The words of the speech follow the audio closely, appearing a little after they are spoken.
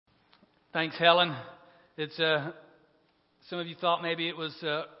Thanks, Helen. It's some of you thought maybe it was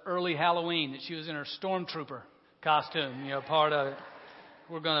early Halloween, that she was in her stormtrooper costume, part of it.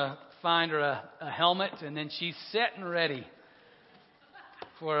 We're going to find her a helmet, and then she's set and ready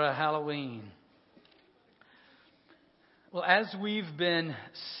for Halloween. Well, as we've been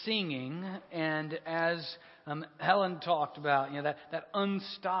singing, and as Helen talked about, that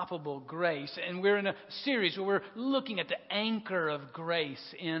unstoppable grace, and we're in a series where we're looking at the anchor of grace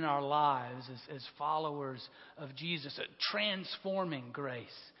in our lives as followers of Jesus, a transforming grace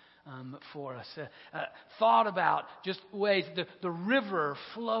for us. Thought about just ways the river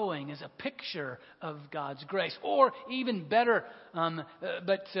flowing is a picture of God's grace, or even better,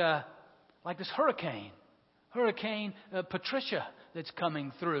 like this Hurricane Patricia that's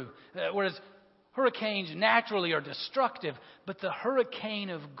coming through. Whereas hurricanes naturally are destructive, but the hurricane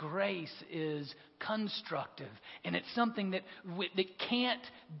of grace is constructive, and it's something that can't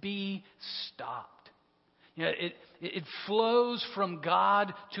be stopped. It flows from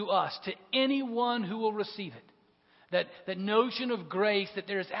God to us, to anyone who will receive it. That notion of grace, that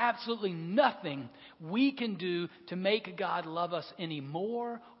there is absolutely nothing we can do to make God love us any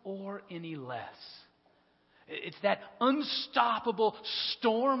more or any less. It's that unstoppable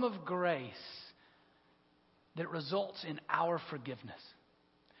storm of grace that results in our forgiveness.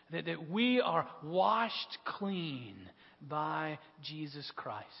 That we are washed clean by Jesus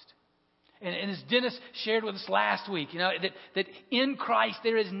Christ. And as Dennis shared with us last week, that in Christ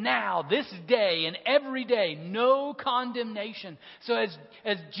there is now, this day and every day, no condemnation. So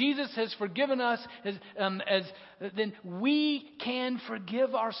as Jesus has forgiven us, then we can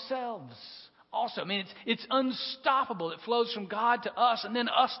forgive ourselves also. It's unstoppable. It flows from God to us, and then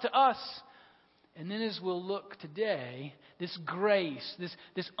us to us. And then as we'll look today, this grace,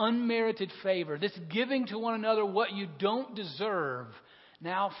 this unmerited favor, this giving to one another what you don't deserve,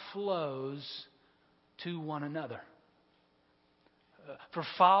 now flows to one another. For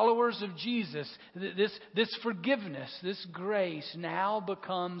followers of Jesus, this forgiveness, this grace now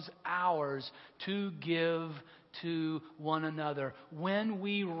becomes ours to give to one another when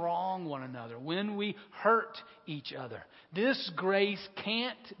we wrong one another, when we hurt each other. This grace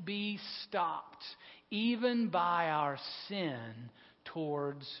can't be stopped even by our sin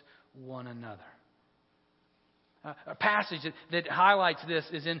towards one another. A passage that highlights this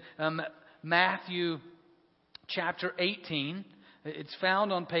is in Matthew chapter 18. It's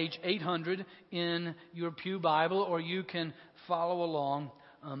found on page 800 in your pew Bible, or you can follow along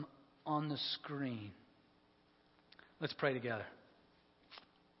on the screen. Let's pray together.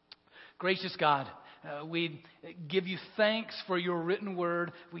 Gracious God, we give you thanks for your written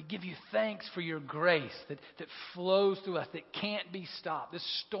word. We give you thanks for your grace that flows through us, that can't be stopped.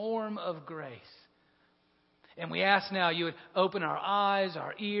 This storm of grace. And we ask now you would open our eyes,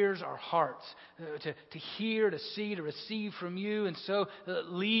 our ears, our hearts to hear, to see, to receive from you, and so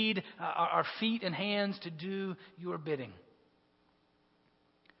lead our feet and hands to do your bidding.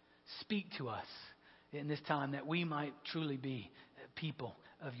 Speak to us in this time that we might truly be people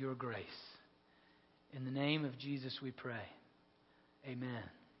of your grace. In the name of Jesus we pray. Amen.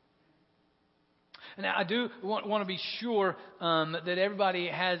 Now, I do want to be sure that everybody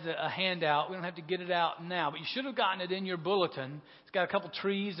has a handout. We don't have to get it out now, but you should have gotten it in your bulletin. It's got a couple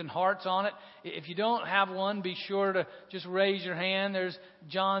trees and hearts on it. If you don't have one, be sure to just raise your hand. There's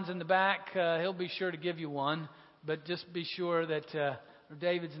John's in the back. He'll be sure to give you one, but just be sure that or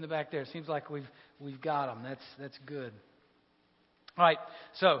David's in the back there. It seems like we've got them. That's good. All right,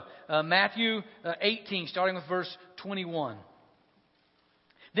 so Matthew 18, starting with verse 21.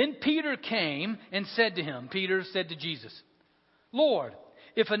 Then Peter came and said to him, Peter said to Jesus, Lord,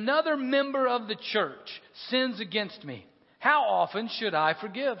 if another member of the church sins against me, how often should I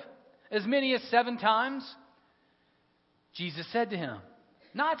forgive? As many as 7 times? Jesus said to him,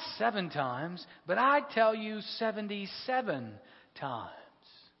 not 7 times, but I tell you 77 times.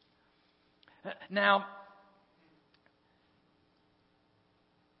 Now,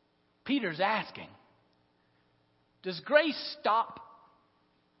 Peter's asking, does grace stop?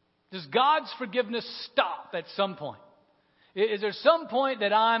 Does God's forgiveness stop at some point? Is there some point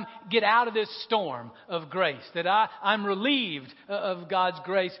that I get out of this storm of grace, that I'm relieved of God's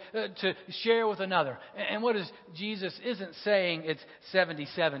grace to share with another? And what is Jesus isn't saying it's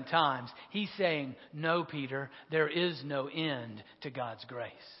 77 times. He's saying, no, Peter, there is no end to God's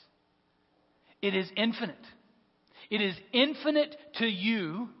grace. It is infinite. It is infinite to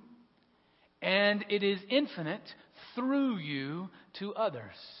you, and it is infinite through you to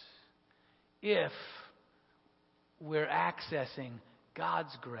others. If we're accessing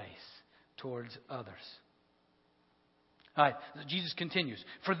God's grace towards others. All right, Jesus continues.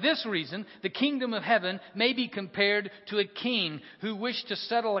 For this reason, the kingdom of heaven may be compared to a king who wished to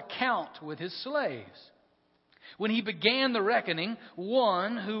settle account with his slaves. When he began the reckoning,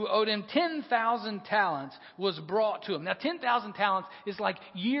 one who owed him 10,000 talents was brought to him. Now, 10,000 talents is like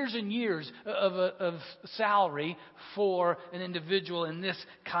years and years of salary for an individual in this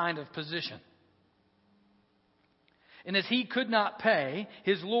kind of position. And as he could not pay,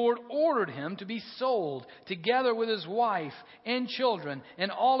 his Lord ordered him to be sold, together with his wife and children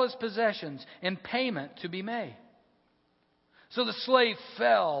and all his possessions, and payment to be made. So the slave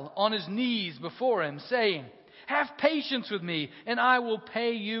fell on his knees before him, saying, "Have patience with me, and I will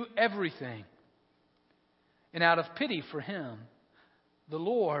pay you everything." And out of pity for him, the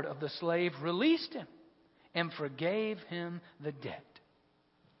Lord of the slave released him and forgave him the debt.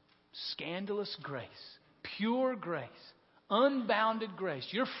 Scandalous grace. Pure grace, unbounded grace.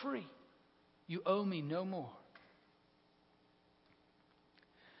 You're free. You owe me no more.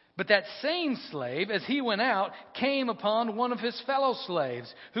 But that same slave, as he went out, came upon one of his fellow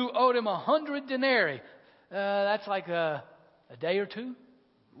slaves who owed him 100 denarii. That's like a day or two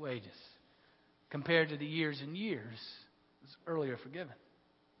wages compared to the years and years earlier forgiven.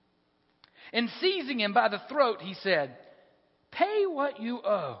 And seizing him by the throat, he said, "Pay what you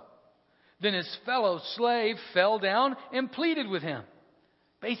owe." Then his fellow slave fell down and pleaded with him.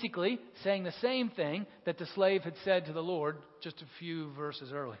 Basically saying the same thing that the slave had said to the Lord just a few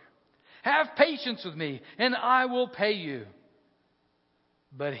verses earlier. "Have patience with me, and I will pay you."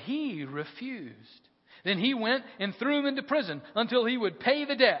 But he refused. Then he went and threw him into prison until he would pay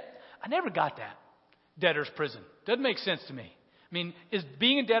the debt. I never got that. Debtor's prison. Doesn't make sense to me. I mean, is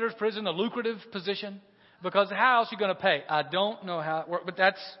being in debtor's prison a lucrative position? Because how else are you going to pay? I don't know how it works, but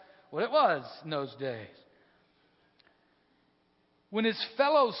that's what it was in those days. When his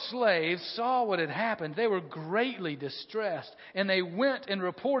fellow slaves saw what had happened, they were greatly distressed, and they went and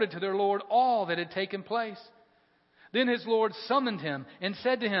reported to their Lord all that had taken place. Then his Lord summoned him and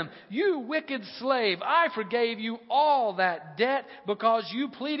said to him, "You wicked slave, I forgave you all that debt because you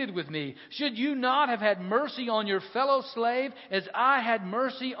pleaded with me. Should you not have had mercy on your fellow slave as I had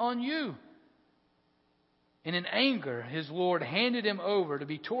mercy on you?" And in anger, his Lord handed him over to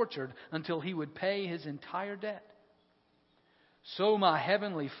be tortured until he would pay his entire debt. So my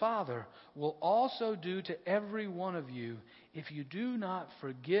heavenly Father will also do to every one of you if you do not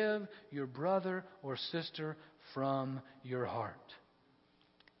forgive your brother or sister from your heart.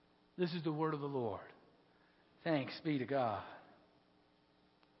 This is the word of the Lord. Thanks be to God.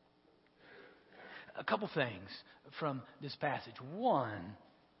 A couple things from this passage. One,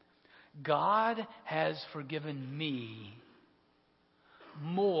 God has forgiven me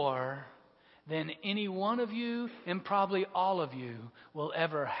more than any one of you and probably all of you will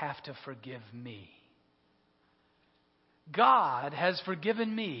ever have to forgive me. God has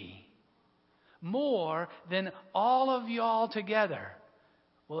forgiven me more than all of y'all together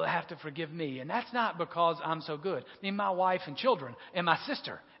will have to forgive me. And that's not because I'm so good. I mean, my wife and children and my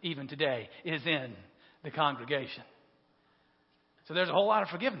sister even today is in the congregation. So there's a whole lot of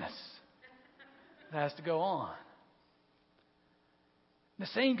forgiveness that has to go on. The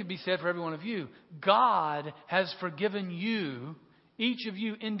same could be said for every one of you. God has forgiven you, each of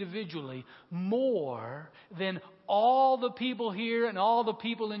you individually, more than all the people here and all the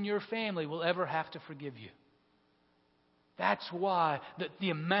people in your family will ever have to forgive you. That's why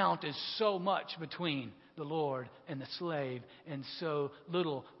the amount is so much between the Lord and the slave and so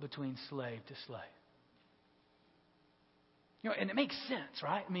little between slave to slave. You know, and it makes sense,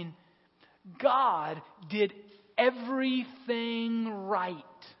 right? I mean, God did everything right.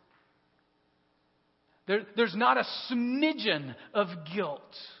 There's not a smidgen of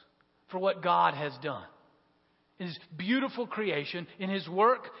guilt for what God has done in His beautiful creation, in His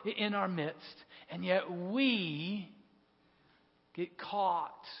work in our midst. And yet we get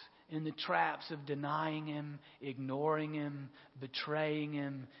caught in the traps of denying Him, ignoring Him, betraying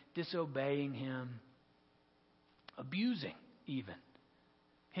Him, disobeying Him, abusing even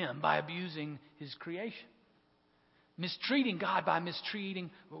Him by abusing His creation. Mistreating God by mistreating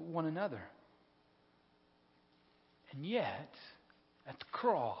one another. And yet, at the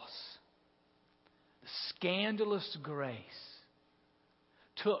cross, the scandalous grace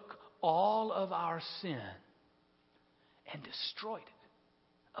took all of our sin and destroyed it,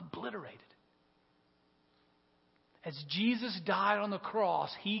 obliterated it. As Jesus died on the cross,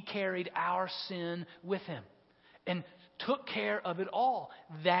 He carried our sin with Him and took care of it all.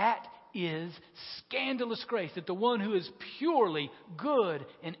 That is scandalous grace, that the one who is purely good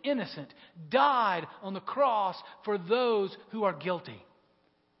and innocent died on the cross for those who are guilty.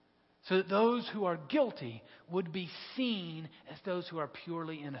 so that those who are guilty would be seen as those who are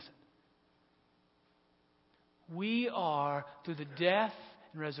purely innocent. We are, through the death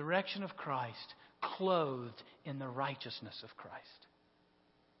and resurrection of Christ, clothed in the righteousness of Christ.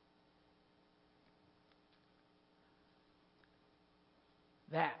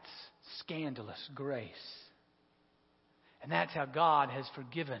 That's scandalous grace. And that's how God has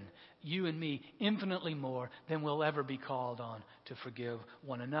forgiven you and me infinitely more than we'll ever be called on to forgive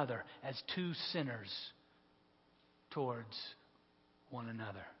one another as two sinners towards one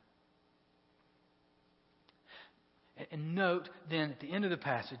another. And note then at the end of the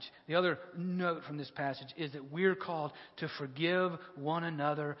passage, the other note from this passage is that we're called to forgive one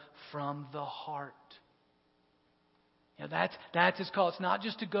another from the heart. You know, that's its call. It's not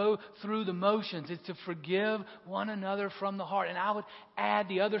just to go through the motions. It's to forgive one another from the heart. And I would add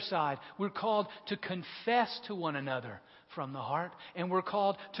the other side. We're called to confess to one another from the heart. And we're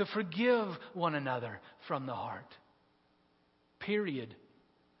called to forgive one another from the heart. Period.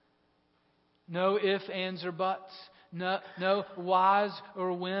 No ifs, ands, or buts. No whys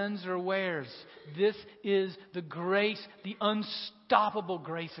or whens or wheres. This is the grace, the unstoppable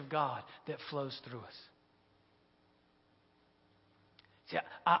grace of God that flows through us. See,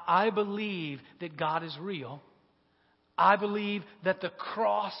 I believe that God is real. I believe that the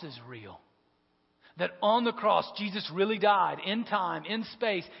cross is real. That on the cross, Jesus really died in time, in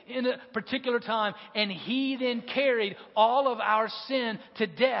space, in a particular time. And He then carried all of our sin to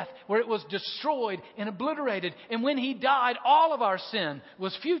death, where it was destroyed and obliterated. And when He died, all of our sin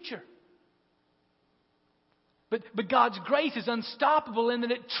was future. But God's grace is unstoppable in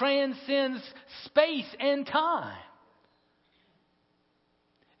that it transcends space and time.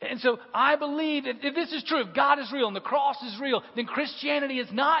 And so I believe that if this is true, if God is real and the cross is real, then Christianity is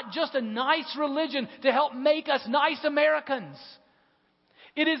not just a nice religion to help make us nice Americans.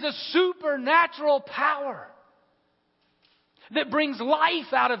 It is a supernatural power that brings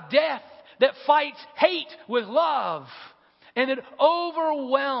life out of death, that fights hate with love, and it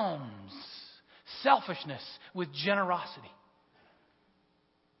overwhelms selfishness with generosity.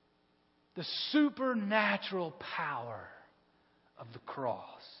 The supernatural power of the cross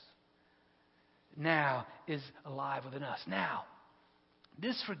now is alive within us. Now,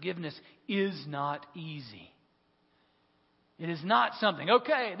 this forgiveness is not easy. It is not something,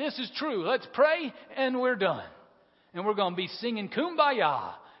 okay, this is true, let's pray and we're done. And we're going to be singing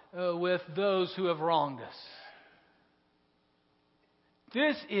Kumbaya with those who have wronged us.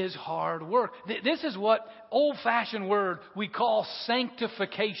 This is hard work. This is what old-fashioned word we call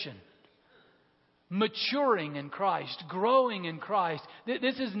sanctification. Maturing in Christ, growing in Christ.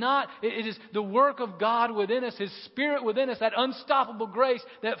 This is not, it is the work of God within us, His Spirit within us, that unstoppable grace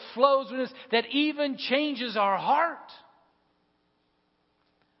that flows within us, that even changes our heart.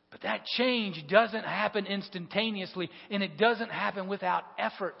 But that change doesn't happen instantaneously, and it doesn't happen without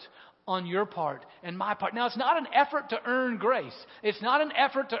effort on your part and my part. Now, it's not an effort to earn grace. It's not an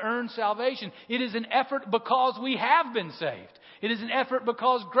effort to earn salvation. It is an effort because we have been saved. It is an effort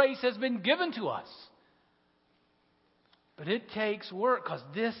because grace has been given to us. But it takes work because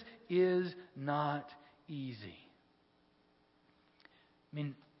this is not easy. I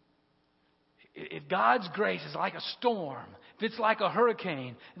mean, if God's grace is like a storm, if it's like a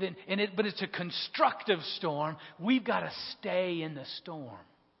hurricane, but it's a constructive storm, we've got to stay in the storm.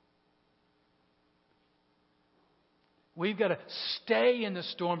 We've got to stay in the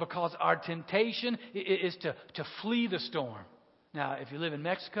storm because our temptation is to flee the storm. Now, if you live in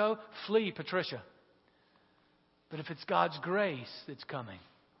Mexico, flee Patricia. But if it's God's grace that's coming,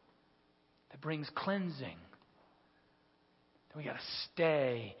 that brings cleansing, then we got to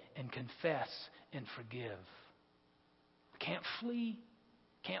stay and confess and forgive. We can't flee,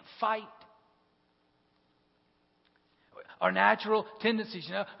 can't fight. Our natural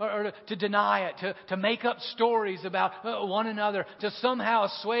tendencies, are to deny it, to make up stories about one another, to somehow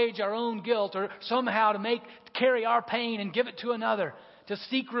assuage our own guilt, or somehow to carry our pain and give it to another, to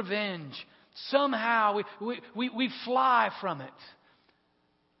seek revenge. Somehow we fly from it.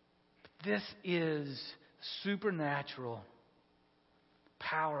 This is supernatural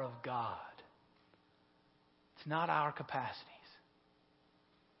power of God. It's not our capacities.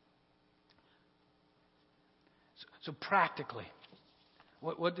 So practically,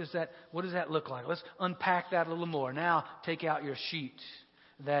 what does that look like? Let's unpack that a little more. Now, take out your sheet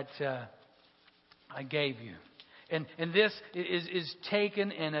that I gave you. And this is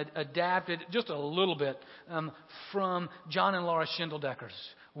taken and adapted just a little bit from John and Laura Schindeldecker's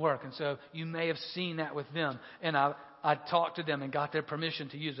work. And so you may have seen that with them. And I talked to them and got their permission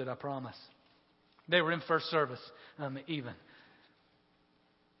to use it, I promise. They were in first service even.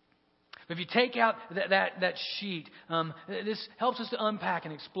 If you take out that sheet, this helps us to unpack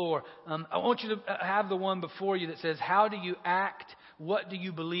and explore. I want you to have the one before you that says, how do you act? What do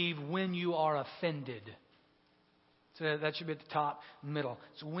you believe when you are offended? So that should be at the top middle.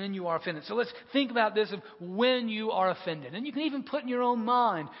 So when you are offended. So let's think about this of when you are offended. And you can even put in your own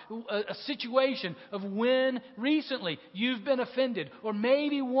mind a situation of when recently you've been offended. Or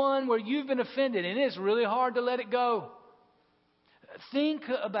maybe one where you've been offended and it's really hard to let it go. Think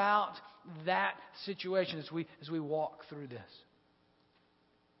about that situation as we walk through this.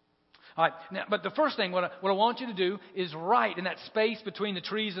 All right, now, but the first thing, what I want you to do is write in that space between the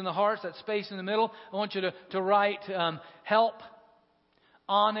trees and the hearts, that space in the middle, I want you to write help,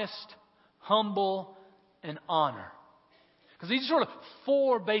 honest, humble, and honor. Because these are sort of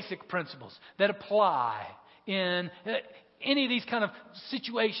 4 basic principles that apply in any of these kind of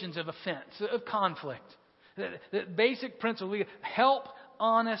situations of offense, of conflict. The basic principle, help,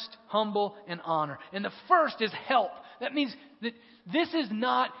 honest, humble, and honor. And the first is help. That means that this is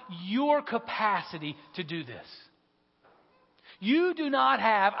not your capacity to do this. You do not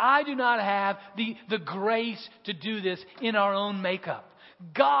have, I do not have the grace to do this in our own makeup.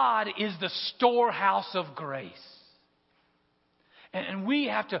 God is the storehouse of grace. And we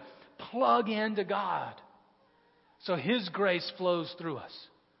have to plug into God so His grace flows through us.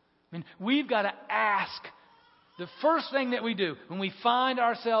 I mean, we've got to ask. The first thing that we do when we find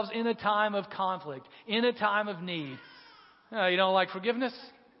ourselves in a time of conflict, in a time of need, you don't like forgiveness?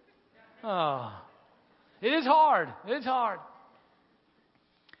 Oh, it is hard. It is hard.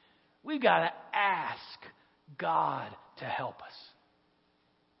 We've got to ask God to help us.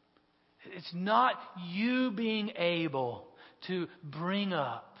 It's not you being able to bring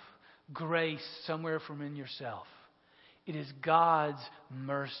up grace somewhere from in yourself. It is God's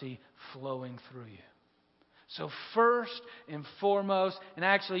mercy flowing through you. So first and foremost, and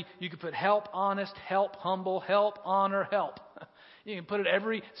actually you could put help, honest, help, humble, help, honor, help. You can put it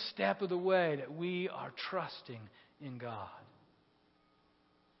every step of the way that we are trusting in God.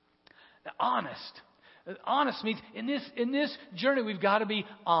 Now, honest means in this journey we've got to be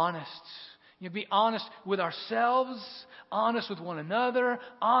honest. You be honest with ourselves, honest with one another,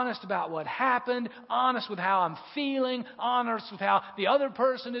 honest about what happened, honest with how I'm feeling, honest with how the other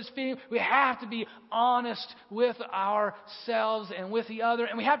person is feeling. We have to be honest with ourselves and with the other.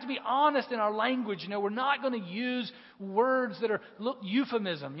 And we have to be honest in our language. We're not going to use words that are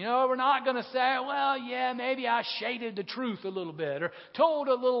euphemism. We're not going to say, well, yeah, maybe I shaded the truth a little bit or told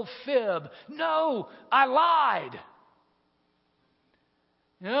a little fib. No, I lied.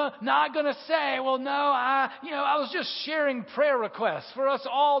 Not going to say, well, no, I was just sharing prayer requests for us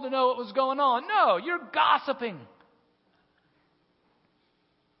all to know what was going on. No, you're gossiping.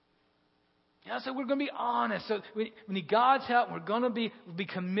 So we're going to be honest. So we need God's help. We're going to be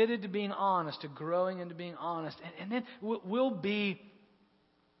committed to being honest, to growing into being honest. And then we'll be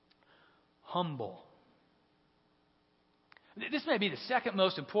humble. This may be the second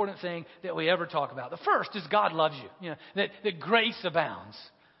most important thing that we ever talk about. The first is God loves you. That grace abounds.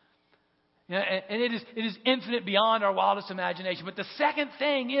 And it is infinite beyond our wildest imagination. But the second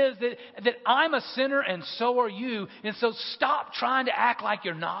thing is that I'm a sinner and so are you. And so stop trying to act like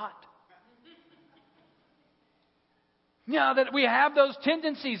you're not. That we have those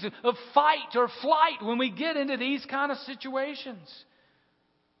tendencies of fight or flight when we get into these kind of situations.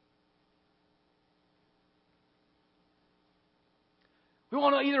 We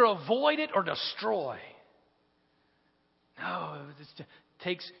want to either avoid it or destroy. No, it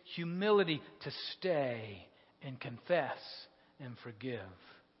takes humility to stay and confess and forgive.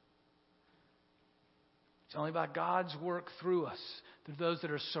 It's only by God's work through us, through those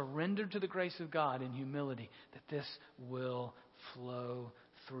that are surrendered to the grace of God in humility, that this will flow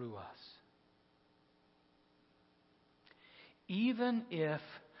through us. Even if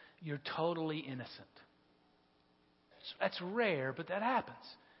you're totally innocent. That's rare, but that happens.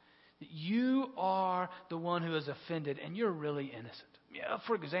 You are the one who is offended, and you're really innocent.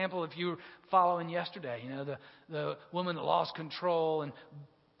 For example, if you were following yesterday, the woman that lost control in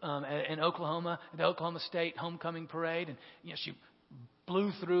Oklahoma, the Oklahoma State homecoming parade, and she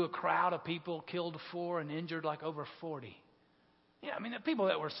blew through a crowd of people, killed 4 and injured like over 40. The people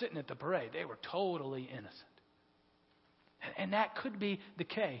that were sitting at the parade, they were totally innocent. And that could be the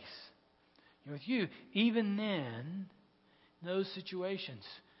case with you. Even then, in those situations,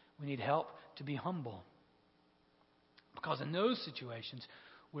 we need help to be humble. Because in those situations,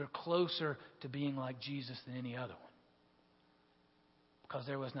 we're closer to being like Jesus than any other one. Because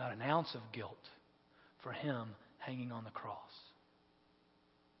there was not an ounce of guilt for Him hanging on the cross.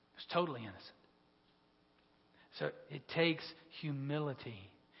 He was totally innocent. So it takes humility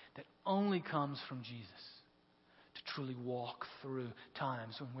that only comes from Jesus to truly walk through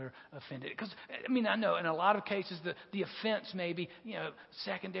times when we're offended. Because, I know in a lot of cases the offense may be,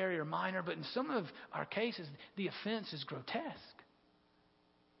 secondary or minor, but in some of our cases, the offense is grotesque.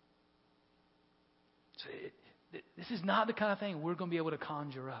 So this is not the kind of thing we're going to be able to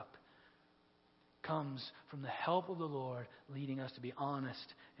conjure up. It comes from the help of the Lord leading us to be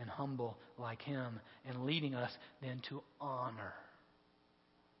honest and humble like Him, and leading us then to honor.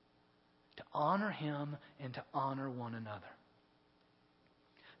 To honor Him and to honor one another.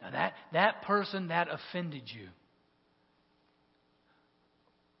 Now that person that offended you,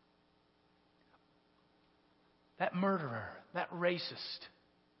 that murderer, that racist,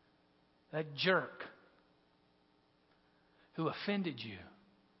 that jerk who offended you,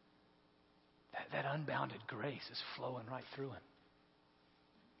 that unbounded grace is flowing right through him.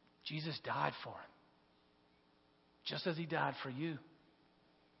 Jesus died for him. Just as He died for you,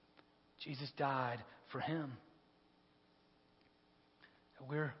 Jesus died for him.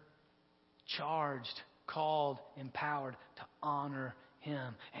 We're charged, called, empowered to honor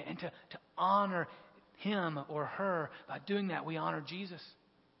Him. And to honor him or her, by doing that, we honor Jesus.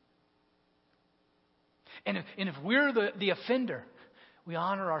 And if we're the offender, we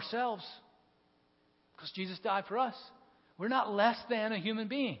honor ourselves because Jesus died for us. We're not less than a human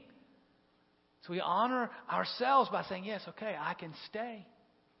being. So we honor ourselves by saying, yes, okay, I can stay.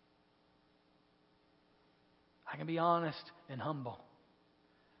 I can be honest and humble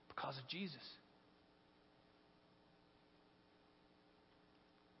because of Jesus.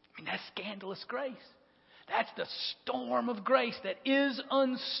 That's scandalous grace. That's the storm of grace that is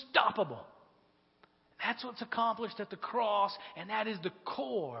unstoppable. That's what's accomplished at the cross, and that is the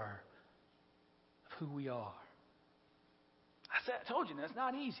core of who we are. I told you, that's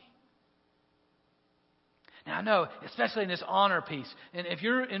not easy. Now, I know, especially in this honor piece, and if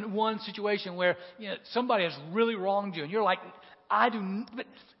you're in one situation where somebody has really wronged you, and you're like, but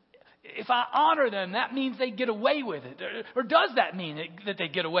if I honor them, that means they get away with it. Or does that mean that they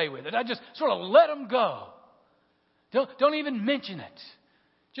get away with it? I just sort of let them go. Don't even mention it.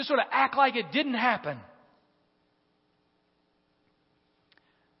 Just sort of act like it didn't happen.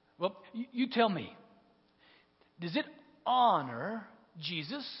 Well, you tell me. Does it honor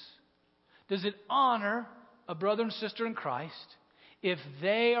Jesus? Does it honor a brother and sister in Christ if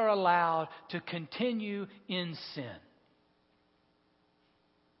they are allowed to continue in sin?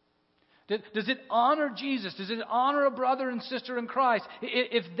 Does it honor Jesus? Does it honor a brother and sister in Christ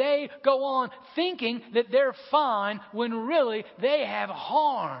if they go on thinking that they're fine when really they have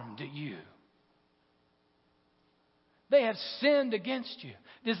harmed you? They have sinned against you.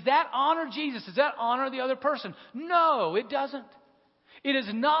 Does that honor Jesus? Does that honor the other person? No, it doesn't. It is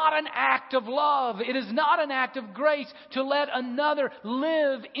not an act of love. It is not an act of grace to let another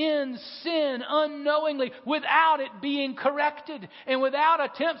live in sin unknowingly without it being corrected and without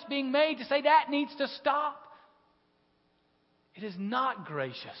attempts being made to say that needs to stop. It is not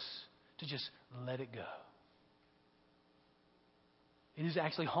gracious to just let it go. It is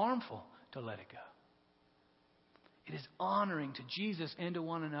actually harmful to let it go. It is honoring to Jesus and to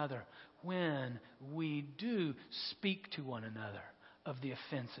one another when we do speak to one another of the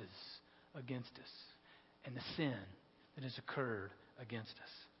offenses against us and the sin that has occurred against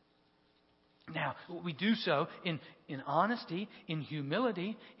us. Now, we do so in honesty, in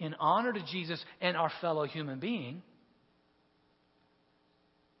humility, in honor to Jesus and our fellow human being.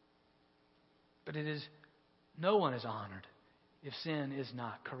 But no one is honored if sin is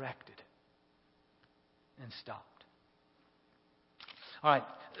not corrected and stopped. All right,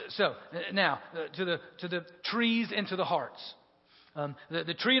 so now to the trees and to the hearts.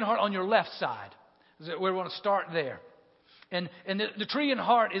 The tree and heart on your left side. We want to start there. And the tree and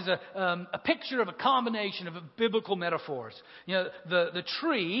heart is a picture of a combination of biblical metaphors. The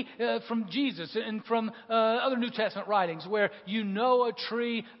tree from Jesus and from other New Testament writings, where you know a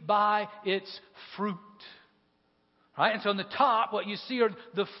tree by its fruit. Right? And so on the top, what you see are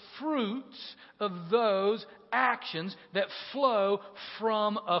the fruits of those actions that flow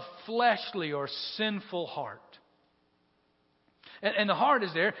from a fleshly or sinful heart. And the heart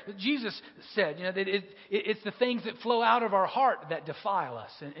is there. Jesus said, that it's the things that flow out of our heart that defile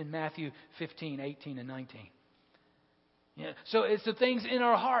us in Matthew 15, 18, and 19. So it's the things in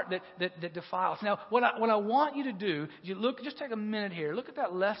our heart that defile us. Now, what I want you to do, just take a minute here. Look at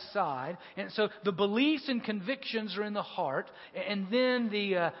that left side. And so the beliefs and convictions are in the heart. And then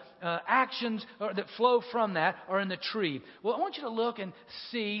the actions that flow from that are in the tree. Well, I want you to look and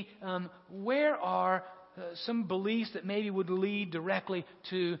see where are some beliefs that maybe would lead directly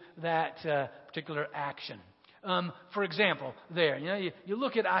to that particular action. For example, there, you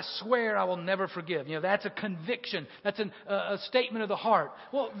look at, I swear I will never forgive. That's a conviction. That's a statement of the heart.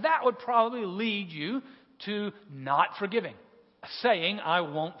 Well, that would probably lead you to not forgiving, saying, I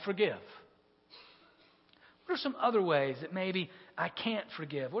won't forgive. What are some other ways that maybe I can't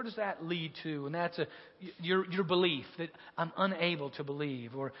forgive? Where does that lead to? And that's your belief that I'm unable to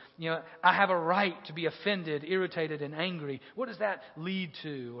believe. Or, I have a right to be offended, irritated, and angry. What does that lead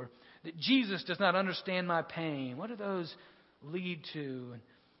to? Or that Jesus does not understand my pain. What do those lead to? And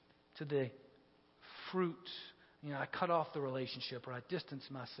to the fruit, I cut off the relationship, or I distance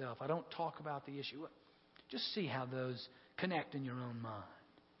myself. I don't talk about the issue. Just see how those connect in your own mind.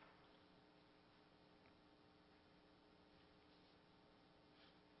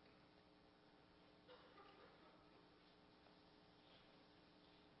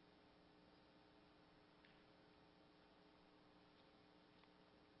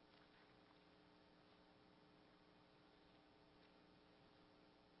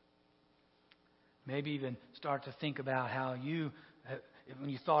 Maybe even start to think about how when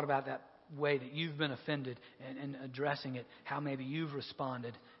you thought about that way that you've been offended and addressing it, how maybe you've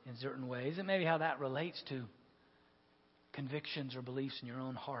responded in certain ways, and maybe how that relates to convictions or beliefs in your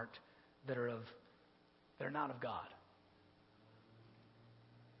own heart that are not of God.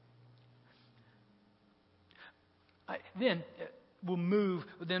 Then we'll move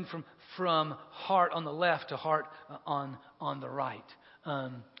from heart on the left to heart on the right.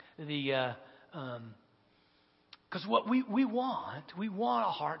 Because what we want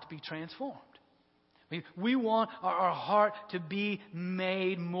a heart to be transformed. We want our heart to be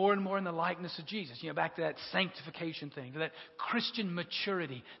made more and more in the likeness of Jesus. Back to that sanctification thing, to that Christian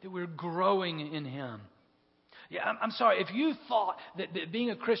maturity, that we're growing in Him. Yeah, I'm sorry, if you thought that being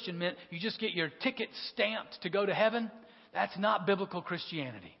a Christian meant you just get your ticket stamped to go to heaven, that's not biblical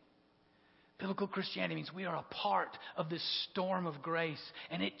Christianity. Biblical Christianity means we are a part of this storm of grace,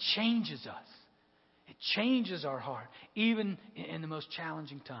 and it changes us. It changes our heart, even in the most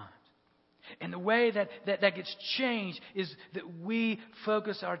challenging times. And the way that gets changed is that we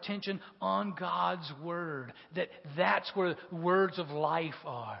focus our attention on God's Word. That's where words of life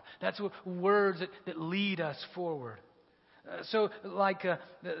are. That's where words that lead us forward. So like a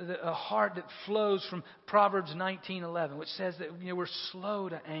heart that flows from Proverbs 19:11, which says that we're slow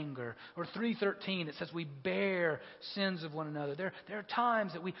to anger, or 3:13 that says we bear sins of one another. There are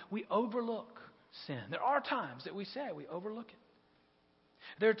times that we overlook sin. There are times that we say we overlook it.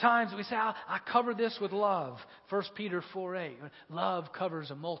 There are times that we say, I cover this with love. 1 Peter 4:8, love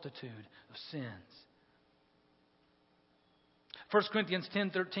covers a multitude of sins. 1 Corinthians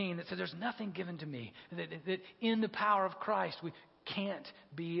 10:13 that says there's nothing given to me that in the power of Christ we can't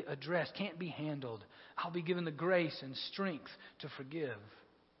be addressed, can't be handled. I'll be given the grace and strength to forgive.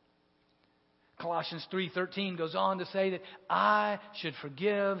 Colossians 3:13 goes on to say that I should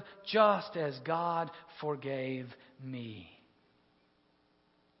forgive just as God forgave me.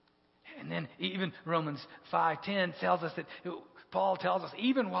 And then even Romans 5:10 tells us that Paul tells us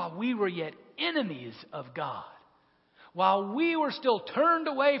even while we were yet enemies of God, while we were still turned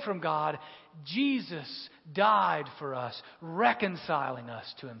away from God, Jesus died for us, reconciling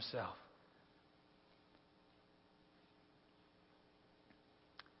us to Himself.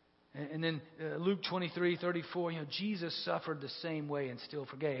 And then Luke 23:34, Jesus suffered the same way and still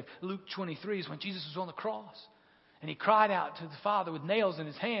forgave. Luke 23 is when Jesus was on the cross. And He cried out to the Father with nails in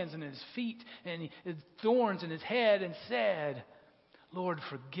His hands and in His feet and thorns in His head and said, Lord,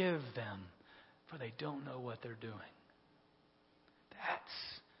 forgive them, for they don't know what they're doing.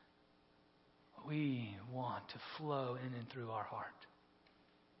 That's what we want to flow in and through our heart.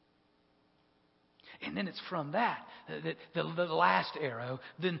 And then it's from that the last arrow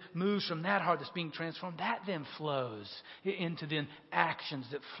then moves from that heart that's being transformed. That then flows into then actions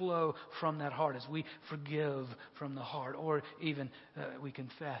that flow from that heart as we forgive from the heart, or even we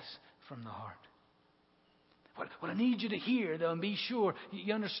confess from the heart. What I need you to hear, though, and be sure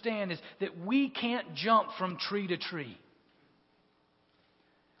you understand, is that we can't jump from tree to tree.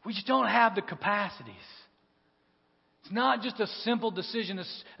 We just don't have the capacities. It's not just a simple decision.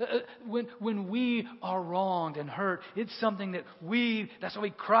 When we are wronged and hurt, it's something that's why we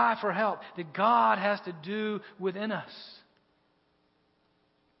cry for help, that God has to do within us.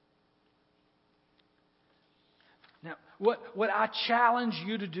 Now, what I challenge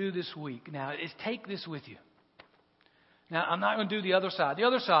you to do this week now is take this with you. Now, I'm not going to do the other side. The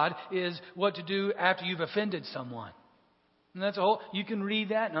other side is what to do after you've offended someone. And that's a whole, you can read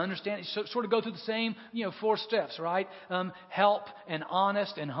that and understand it. Sort of go through the same, 4 steps, right? Help and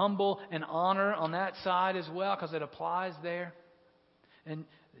honest and humble and honor on that side as well, because it applies there. And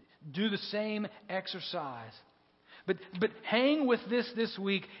do the same exercise. But hang with this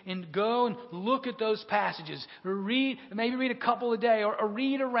week and go and look at those passages. Maybe read a couple a day or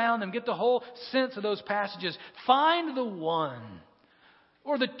read around them. Get the whole sense of those passages. Find the one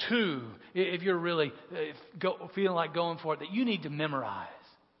or the two, if you're really feeling like going for it, that you need to memorize.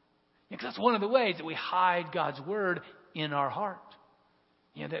 Because that's one of the ways that we hide God's Word in our heart.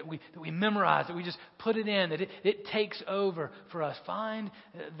 That we memorize, that we just put it in, that it takes over for us. Find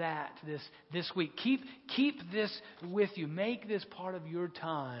that this week. Keep this with you. Make this part of your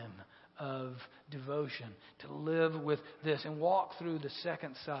time of devotion, to live with this and walk through the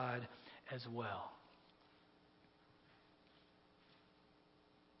second side as well.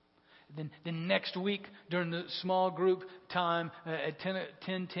 Then next week, during the small group time at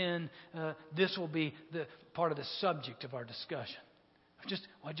 10:10, this will be the part of the subject of our discussion. Just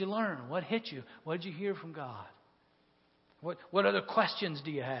what'd you learn? What hit you? What did you hear from God? What other questions do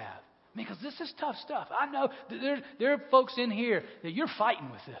you have? Because this is tough stuff. I know that there are folks in here that you're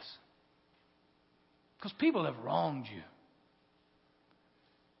fighting with this. Because people have wronged you.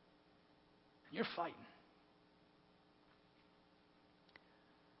 You're fighting.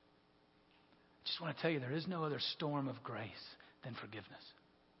 I just want to tell you, there is no other storm of grace than forgiveness.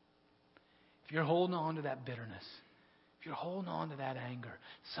 If you're holding on to that bitterness, if you're holding on to that anger,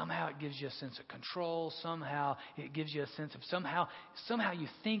 somehow it gives you a sense of control. Somehow it gives you a sense of somehow you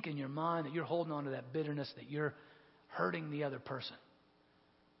think in your mind that you're holding on to that bitterness, that you're hurting the other person.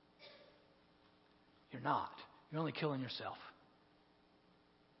 You're not. You're only killing yourself.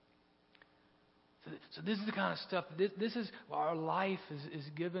 So this is the kind of stuff, this is our life is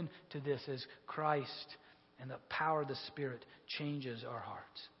given to this as Christ and the power of the Spirit changes our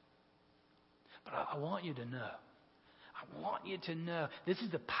hearts. But I want you to know, this is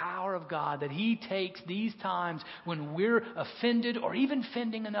the power of God, that He takes these times when we're offended or even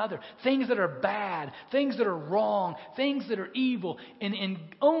offending another, things that are bad, things that are wrong, things that are evil, and in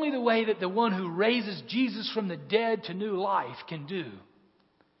only the way that the one who raises Jesus from the dead to new life can do,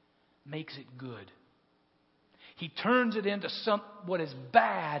 makes it good. He turns it into what is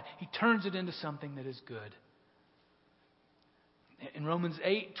bad, He turns it into something that is good. In Romans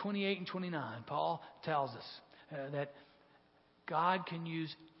 8:28 and 29, Paul tells us that God can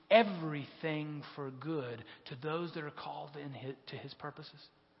use everything for good to those that are called to His purposes.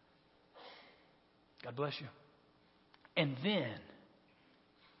 God bless you. And then,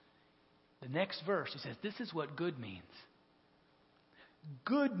 the next verse, he says, this is what good means.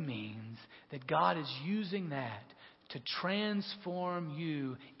 Good means that God is using that to transform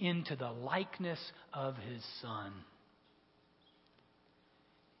you into the likeness of His Son.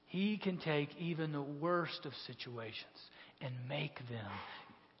 He can take even the worst of situations and make them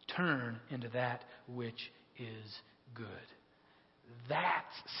turn into that which is good.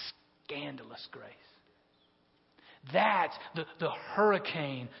 That's scandalous grace. That's the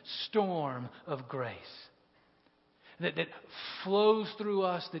hurricane storm of grace that flows through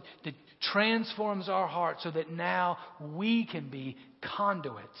us, that transforms our hearts so that now we can be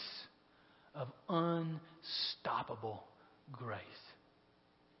conduits of unstoppable grace.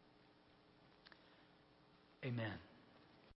 Amen.